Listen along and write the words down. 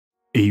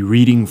A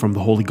reading from the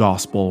Holy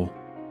Gospel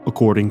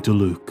according to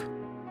Luke.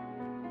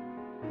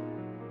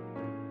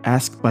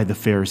 Asked by the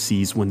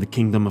Pharisees when the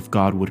kingdom of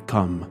God would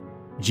come,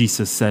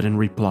 Jesus said in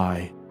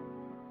reply,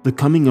 "The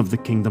coming of the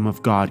kingdom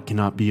of God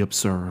cannot be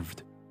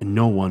observed, and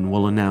no one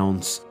will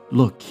announce,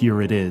 'Look,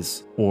 here it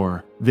is,'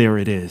 or 'There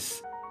it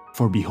is.'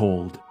 For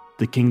behold,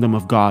 the kingdom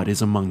of God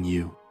is among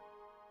you."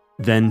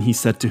 Then he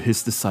said to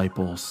his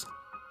disciples,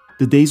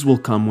 "The days will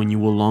come when you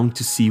will long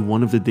to see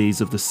one of the days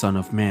of the Son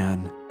of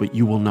Man, but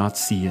you will not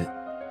see it.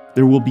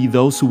 There will be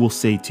those who will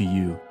say to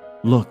you,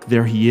 'Look,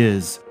 there he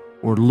is,'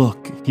 or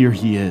 'Look, here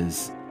he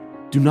is.'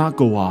 Do not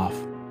go off,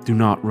 do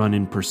not run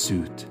in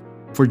pursuit.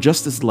 For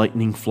just as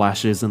lightning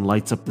flashes and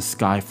lights up the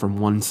sky from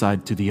one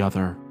side to the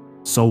other,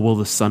 so will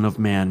the Son of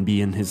Man be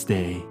in his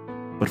day.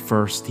 But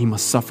first he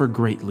must suffer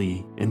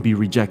greatly and be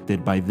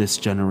rejected by this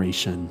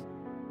generation."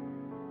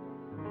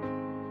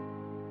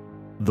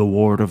 The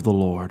word of the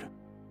Lord.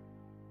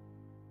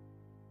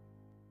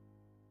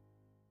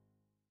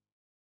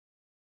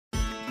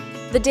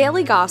 The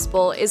Daily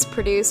Gospel is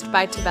produced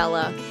by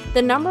Tabella,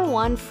 the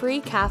 #1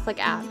 free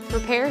Catholic app for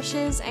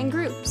parishes and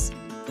groups.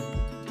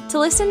 To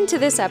listen to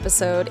this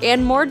episode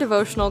and more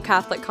devotional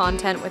Catholic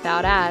content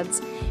without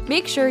ads,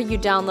 make sure you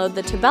download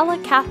the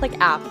Tabella Catholic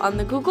app on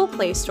the Google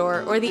Play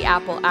Store or the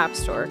Apple App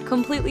Store,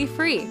 completely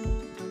free.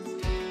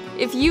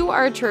 If you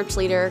are a church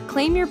leader,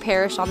 claim your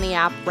parish on the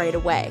app right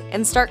away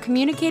and start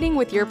communicating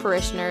with your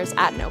parishioners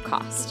at no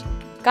cost.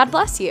 God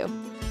bless you.